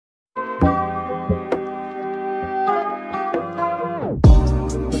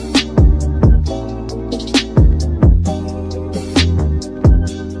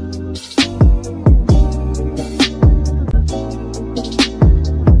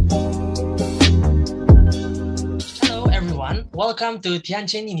welcome to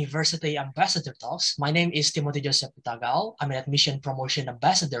Tianjin University Ambassador Talks. My name is Timothy Joseph Putagao. I'm an admission promotion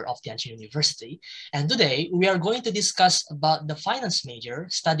ambassador of Tianjin University. And today we are going to discuss about the finance major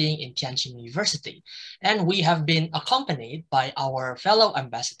studying in Tianjin University. And we have been accompanied by our fellow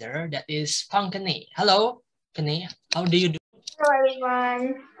ambassador, that is Pang Kenny. Hello, Kenny. How do you do? Hello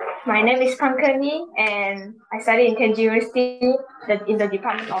everyone. My name is Pang Kenny and I study in Tianjin University in the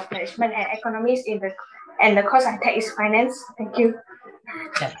Department of Management and Economics and the course I take is finance. Thank you.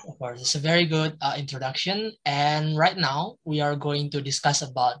 Yes, of course. It's a very good introduction. And right now we are going to discuss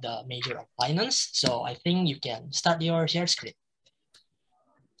about the major of finance. So I think you can start your share screen.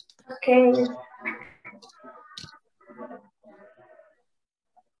 Okay.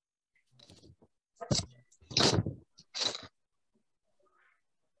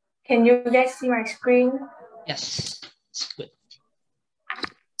 Can you guys see my screen? Yes, it's good.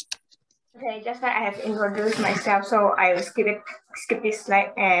 Okay, just like I have introduced myself, so I will skip this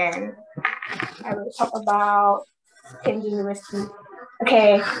slide and I will talk about Tianjin University.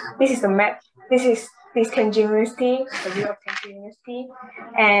 Okay, this is the map. This is Tianjin University, the view of Tianjin University,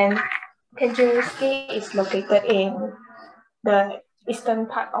 and Tianjin University is located in the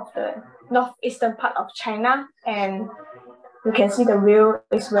northeastern part of China, and you can see the view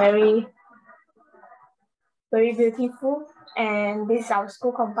is very beautiful. And this is our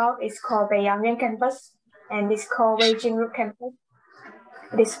school compound. It's called the Yangyang campus, and it's called Wei Jinru campus.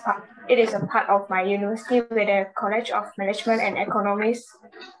 It is a part of my university where the College of Management and Economics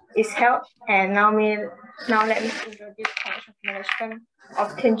is held. And now let me introduce College of Management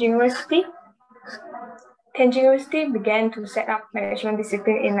of Tianjin University. Tianjin University began to set up management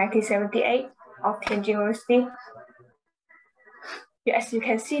discipline in 1978 of Tianjin University. As you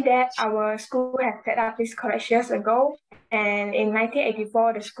can see that our school had set up this college years ago, and in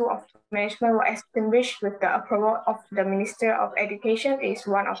 1984, the School of Management was established with the approval of the Minister of Education. It is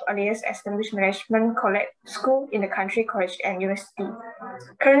one of the earliest established management college school in the country, college and university.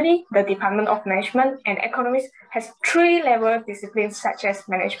 Currently, the Department of Management and Economics has 3-level disciplines such as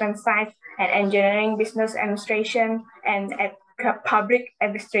management science and engineering, business administration, and public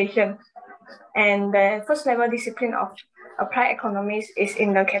administration. And the first level discipline of applied economics is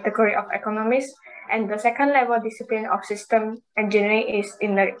in the category of economics, and the second level discipline of system engineering is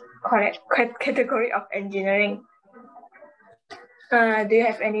in the category of engineering. Do you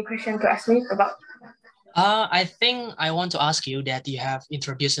have any question to ask me about? I think I want to ask you that you have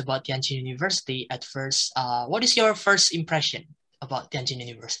introduced about Tianjin University at first. What is your first impression about Tianjin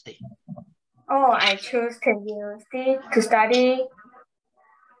University? Oh, I chose Tianjin University to study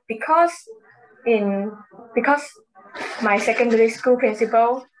because my secondary school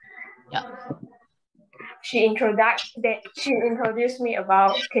principal, she introduced me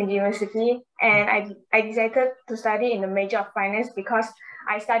about Tianjin University, and I decided to study in the major of finance because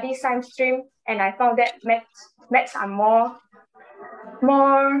I study science stream and I found that maths are more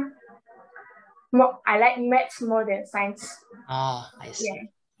I like maths more than science. Oh, I see.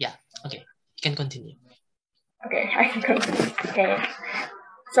 Yeah. Okay, you can continue. Okay, I can continue. Okay.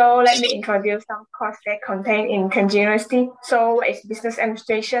 So let me introduce some courses that contain in Tianjin University. So what is business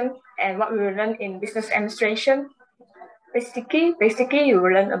administration and what we will learn in business administration? Basically, you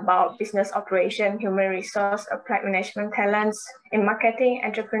will learn about business operation, human resource, applied management talents in marketing,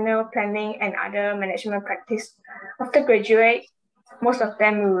 entrepreneurial planning, and other management practice. After graduate, most of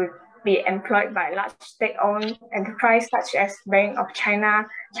them will be employed by large state-owned enterprise such as Bank of China,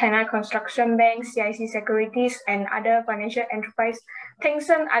 China Construction Bank, CIC Securities, and other financial enterprise,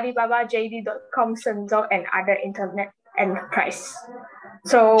 Tencent, Alibaba, JD.com, Shenzhou, and other internet enterprise.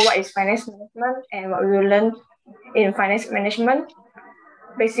 So what is finance management and what we will learn in finance management?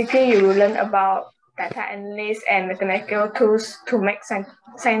 Basically, you will learn about data analysis and mathematical tools to make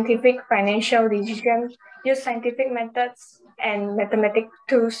scientific financial decisions, use scientific methods and mathematical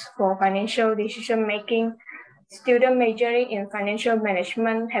tools for financial decision making. Students majoring in financial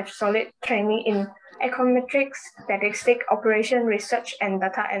management have solid training in econometrics, statistics, operation research, and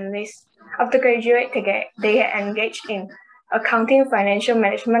data analysis. After graduate, they are engaged in accounting, financial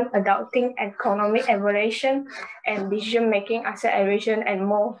management, adulting, economic evaluation, and decision making, asset allocation, and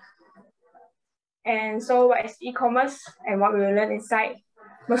more. And so what is e-commerce and what we will learn inside?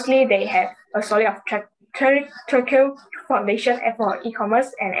 Mostly they have a solid of theoretical foundation for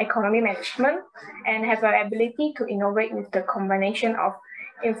e-commerce and economy management, and have an ability to innovate with the combination of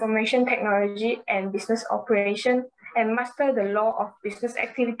information technology and business operation, and master the law of business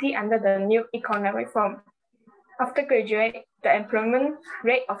activity under the new economic form. After graduate, the employment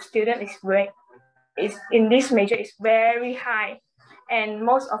rate of students is in this major is very high, and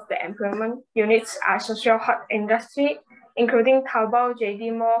most of the employment units are social hot industry including Taobao,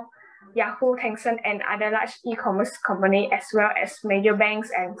 JD Mall, Yahoo, Tencent, and other large e-commerce companies, as well as major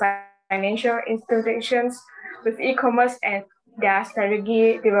banks and financial institutions with e-commerce and their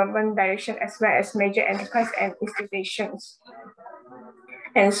strategy development direction, as well as major enterprise and institutions.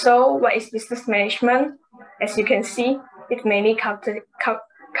 And so what is business management? As you can see, it mainly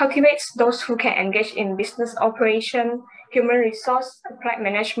cultivates those who can engage in business operation, human resource, applied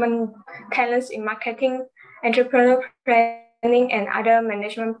management, talents in marketing, entrepreneurial planning, and other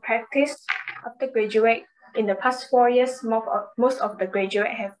management practice. After graduate, in the past 4 years, most of the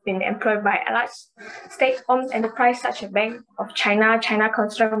graduates have been employed by a large state-owned enterprise such as Bank of China, China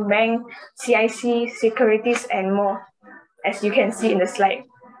Construction Bank, CIC, Securities, and more, as you can see in the slide.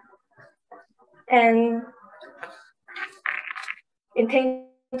 And in Tianjin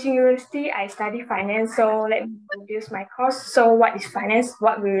University, I study finance, so let me introduce my course. So what is finance?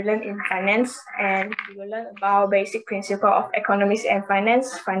 What we learn in finance, and we will learn about basic principle of economics and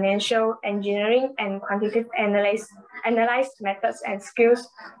finance, financial engineering, and quantitative analyze methods and skills,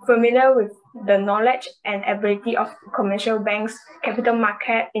 familiar with the knowledge and ability of commercial banks, capital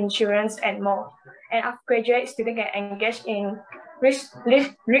market, insurance, and more. And after graduate, students can engage in risk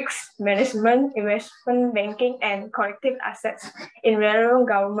management, investment banking, and collective assets in relevant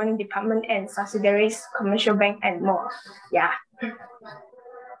government department and subsidiaries, commercial bank, and more. Yeah.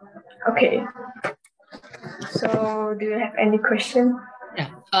 Okay. So do you have any question? Yeah,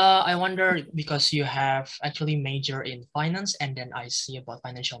 I wonder, because you have actually major in finance and then I see about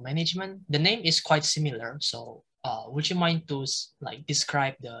financial management. The name is quite similar. So would you mind to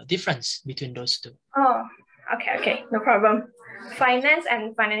describe the difference between those two? Oh, okay, no problem. Finance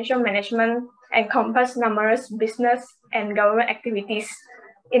and financial management encompass numerous business and government activities.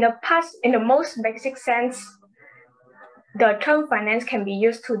 In the most basic sense, the term finance can be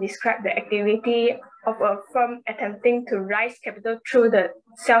used to describe the activity of a firm attempting to raise capital through the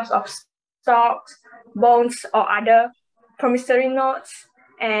sales of stocks, bonds, or other promissory notes.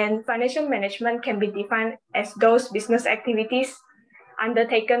 And financial management can be defined as those business activities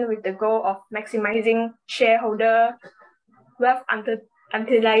undertaken with the goal of maximizing shareholder wealth,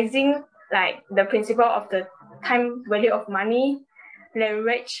 utilizing the principle of the time value of money,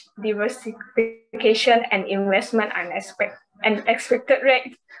 leverage, diversification, and investment and expected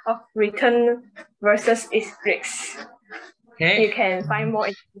rate of return versus its risks. Okay. You can find more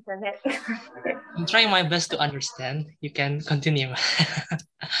in the internet. I'm trying my best to understand. You can continue.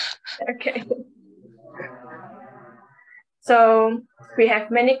 Okay. So we have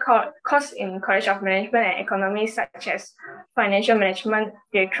many courses in College of Management and Economics, such as financial management,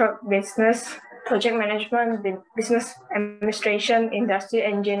 director business, project management, business administration, industry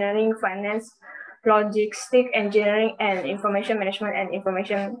engineering, finance, logistic engineering, and information management and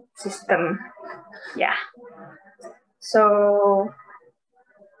information system. Yeah. So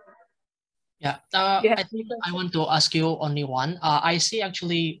yeah, I think I want to ask you only one. I see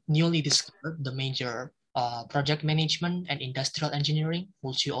actually newly discovered the major project management and industrial engineering.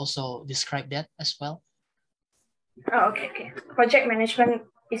 Would you also describe that as well? Oh, okay. Project management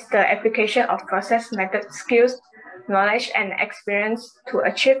is the application of process, method, skills, knowledge, and experience to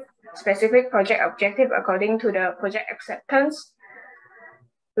achieve specific project objective according to the project acceptance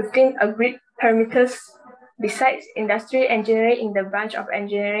within agreed parameters. Besides, industry engineering in the branch of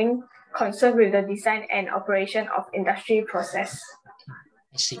engineering concerned with the design and operation of industry process.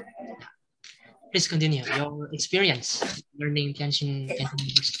 I see. Please continue your experience learning Tianjin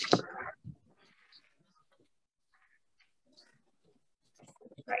University.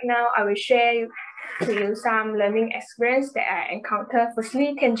 Right now, I will share to you some learning experience that I encountered.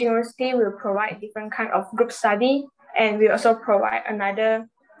 Firstly, Tianjin University will provide different kind of group study, and we also provide another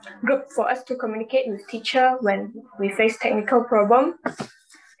group for us to communicate with teacher when we face technical problem.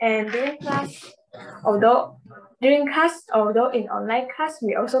 And during class, although in online class,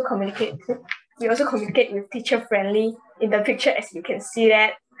 we also communicate with teacher friendly. In the picture, as you can see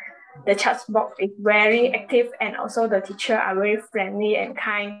that the chat box is very active, and also the teacher are very friendly and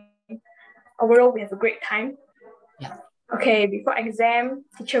kind. Overall, we have a great time. Yeah. Okay, before exam,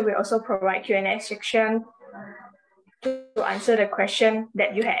 teacher will also provide Q&A section to answer the question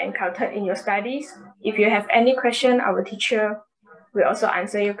that you had encountered in your studies. If you have any question, our teacher will also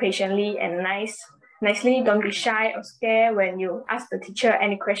answer you patiently and nicely. Don't be shy or scared when you ask the teacher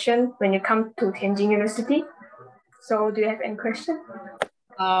any question when you come to Tianjin University. So do you have any question?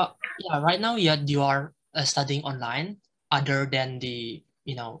 Yeah, right now you are studying online. Other than the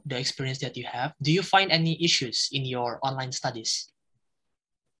experience that you have, do you find any issues in your online studies?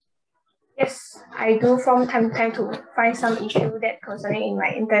 Yes, I do from time to time to find some issue that concerning in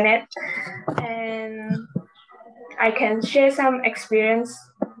my internet, and I can share some experience.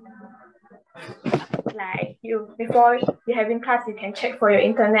 Like before you having class, you can check for your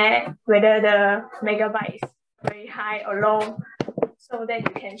internet whether the megabyte is very high or low, so that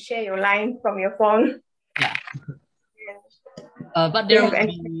you can share your line from your phone. Yeah. But there will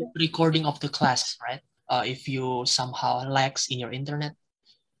be recording of the class, right? If you somehow lags in your internet.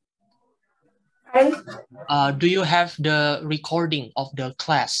 Do you have the recording of the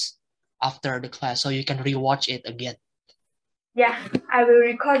class after the class so you can rewatch it again? Yeah, I will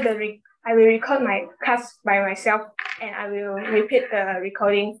record my class by myself, and I will repeat the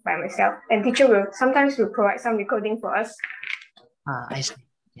recording by myself. And teacher will sometimes provide some recording for us. I see.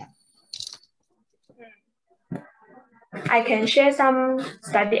 Yeah. I can share some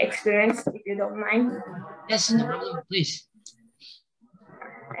study experience if you don't mind. Yes, no problem, please.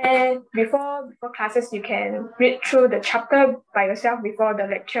 And before classes, you can read through the chapter by yourself before the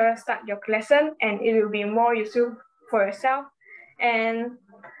lecturer start your lesson, and it will be more useful for yourself.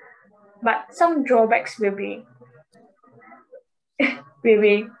 But some drawbacks will be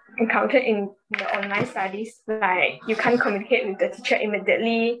encountered in the online studies, like you can't communicate with the teacher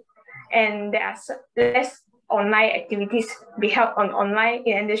immediately, and there are less online activities be held online.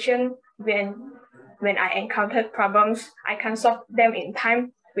 In addition, when I encountered problems, I can't solve them in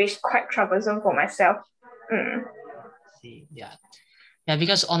time, which is quite troublesome for myself. See, yeah,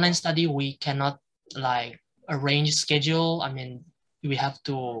 because online study we cannot like arrange schedule. I mean, we have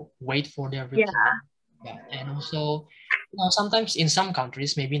to wait for their reply. Yeah, and also, sometimes in some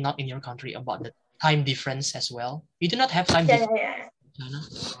countries, maybe not in your country, about the time difference as well. You do not have time difference in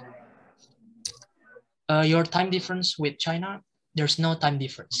China. Your time difference with China, there's no time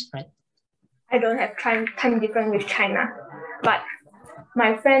difference, right? I don't have time difference with China, but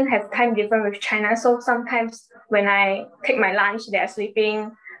my friend have time difference with China. So sometimes when I take my lunch, they are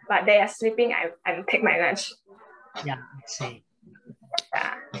sleeping. But they are sleeping, I take my lunch. Yeah, I see.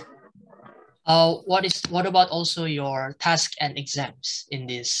 What about also your task and exams in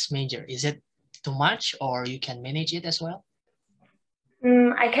this major? Is it too much, or you can manage it as well?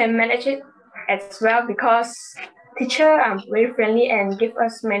 I can manage it as well because teacher are very friendly and give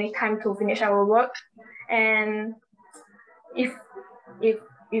us many time to finish our work. And if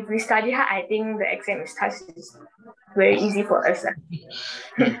we study hard, I think the exam task is very easy for us.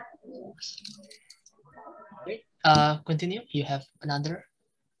 Yeah. Great. Continue. You have another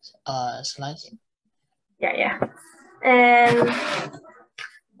slide. Yeah. And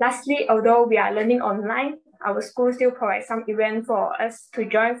lastly, although we are learning online, our school still provides some event for us to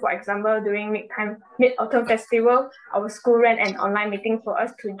join. For example, during Mid-Autumn Festival, our school ran an online meeting for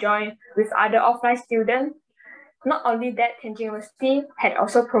us to join with other offline students. Not only that, Tianjin University had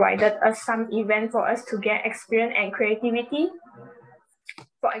also provided us some event for us to gain experience and creativity.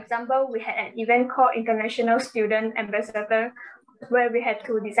 For example, we had an event called International Student Ambassador, where we had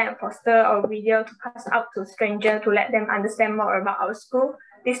to design a poster or video to pass out to strangers to let them understand more about our school.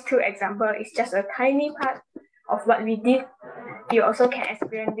 These two examples is just a tiny part of what we did. You also can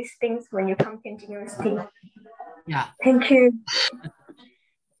experience these things when you come to Tianjin University. Yeah. Thank you.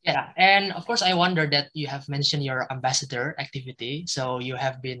 Yeah, and of course, I wonder that you have mentioned your ambassador activity. So you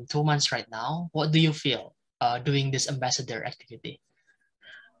have been 2 months right now. What do you feel doing this ambassador activity?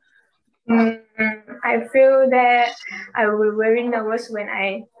 I feel that I will be very nervous when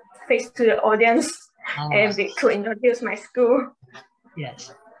I face to the audience and to introduce my school.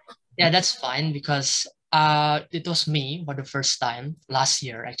 Yes. Yeah, that's fine because it was me for the first time last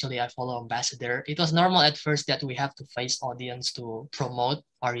year. Actually, I follow ambassador. It was normal at first that we have to face audience to promote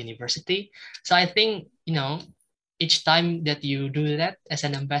our university. So I think, each time that you do that as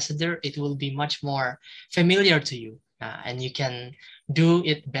an ambassador, it will be much more familiar to you, and you can do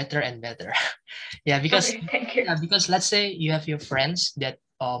it better and better. Yeah, because Thank you. Because let's say you have your friends that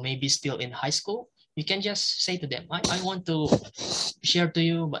maybe still in high school. You can just say to them, I want to share to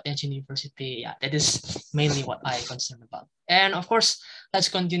you about Tianjin University. Yeah, that is mainly what I concern about. And of course, let's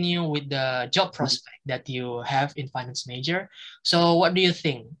continue with the job prospect that you have in finance major. So what do you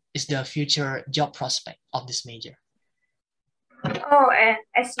think is the future job prospect of this major? Oh, and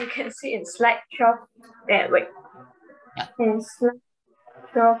as you can see in slide 12, wait. Yeah. In slide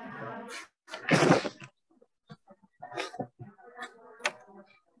 12.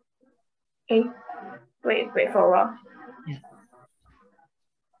 Okay. Wait for a while. Yeah.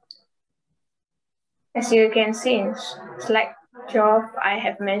 As you can see in slide 12, I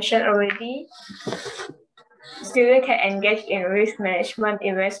have mentioned already, students can engage in risk management,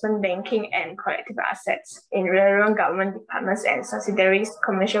 investment banking, and collective assets in relevant government departments and subsidiaries,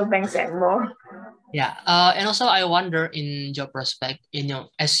 commercial banks, and more. Yeah, and also I wonder in job prospect,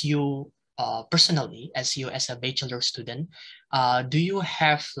 as you personally, as a bachelor student, do you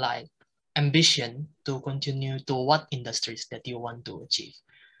have like ambition to continue to what industries that you want to achieve?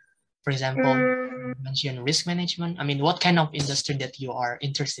 For example, you mentioned risk management. I mean, what kind of industry that you are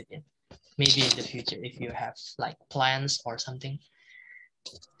interested in? Maybe in the future, if you have like plans or something.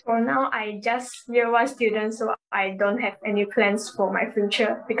 For now, I just year one student, so I don't have any plans for my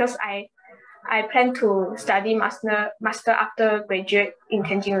future because I plan to study master after graduate in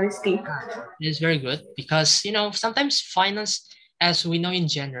Tianjin University. It's very good because, you know, sometimes finance, as we know in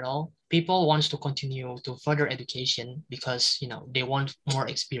general, people wants to continue to further education because, you know, they want more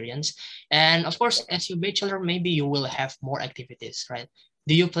experience. And of course, as your bachelor, maybe you will have more activities, right?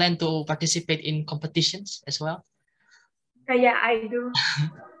 Do you plan to participate in competitions as well? Yeah, I do.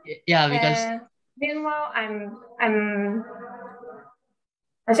 Yeah, because Meanwhile, I'm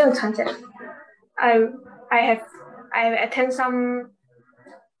好像参加 I I have I have attend some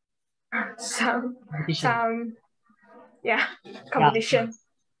competition. some yeah Yeah, of competition. course.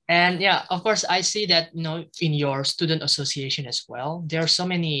 And yeah, of course, I see that, you know, in your student association as well, there are so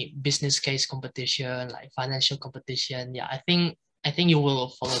many business case competition, like financial competition. Yeah, I think you will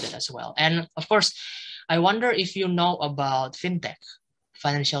follow that as well. And of course, I wonder if you know about fintech,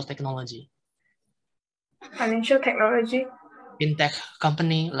 financial technology, Financial technology. fintech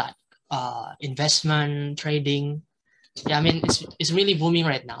company like investment trading. Yeah, I mean it's really booming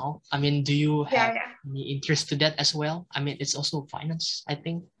right now. I mean, do you have Yeah. any interest to that as well? I mean, it's also finance, I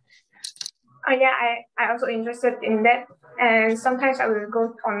think. Yeah, I also interested in that. And sometimes I will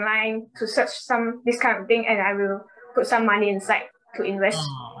go online to search this kind of thing and I will put some money inside to invest.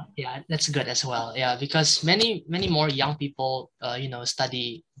 Oh, yeah, that's good as well. Yeah, because many more young people, you know,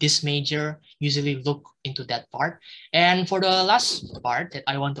 study this major, usually look into that part. And for the last part that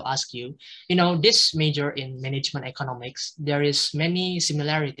I want to ask you, you know, this major in management economics, there is many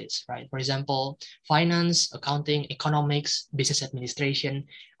similarities, right? For example, finance, accounting, economics, business administration.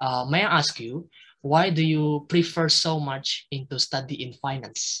 May I ask you, why do you prefer so much into study in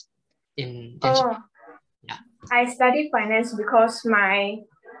finance in Tianjin? Oh, Yeah. I study finance because my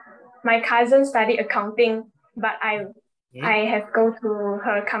cousin studied accounting, but Okay. I have go to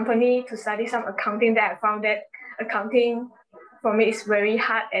her company to study some accounting that I found that accounting for me is very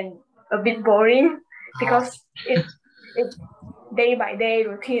hard and a bit boring Oh, because it day by day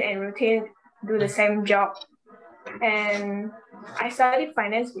routine do the same job. And I studied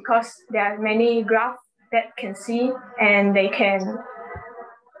finance because there are many graphs that can see and they can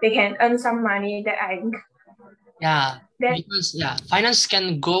earn some money that yeah, that because yeah, finance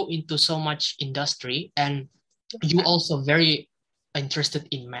can go into so much industry, and you also very interested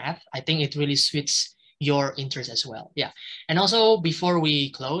in math. I think it really suits your interest as well. Yeah, and also before we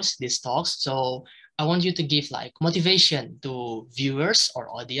close this talks, so I want you to give like motivation to viewers or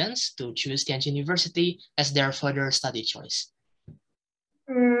audience to choose Tianjin University as their further study choice.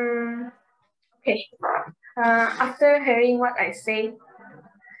 okay. After hearing what I say,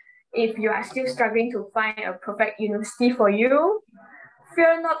 if you are still struggling to find a perfect university for you,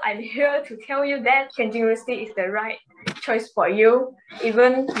 fear not, I'm here to tell you that Tianjin University is the right choice for you.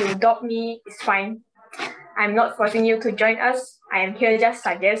 Even you doubt me, it's fine. I'm not forcing you to join us. I am here just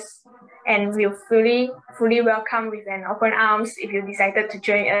suggest and we'll fully welcome with an open arms if you decided to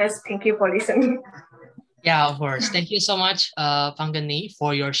join us. Thank you for listening. Yeah, of course. Thank you so much, Pangani,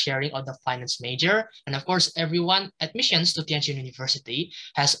 for your sharing of the finance major. And of course, everyone, admissions to Tianjin University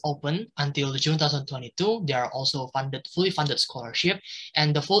has opened until June 2022. They are also fully funded scholarship.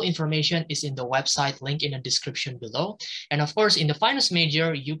 And the full information is in the website link in the description below. And of course, in the finance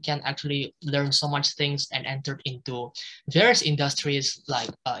major, you can actually learn so much things and enter into various industries like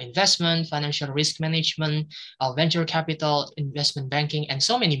investment, financial risk management, venture capital, investment banking, and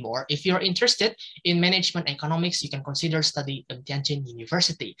so many more. If you're interested in management economics, you can consider study at Tianjin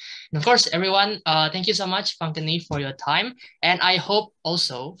University. And of course, everyone, thank you so much, Pangani, for your time. And I hope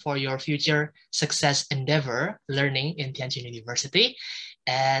also for your future success endeavor learning in Tianjin University.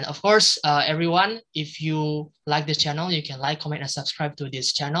 And of course, everyone, if you like this channel, you can like, comment, and subscribe to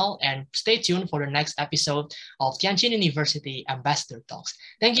this channel. And stay tuned for the next episode of Tianjin University Ambassador Talks.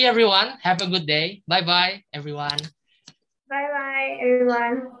 Thank you, everyone. Have a good day. Bye-bye, everyone. Bye bye,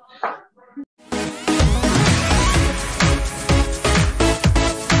 everyone.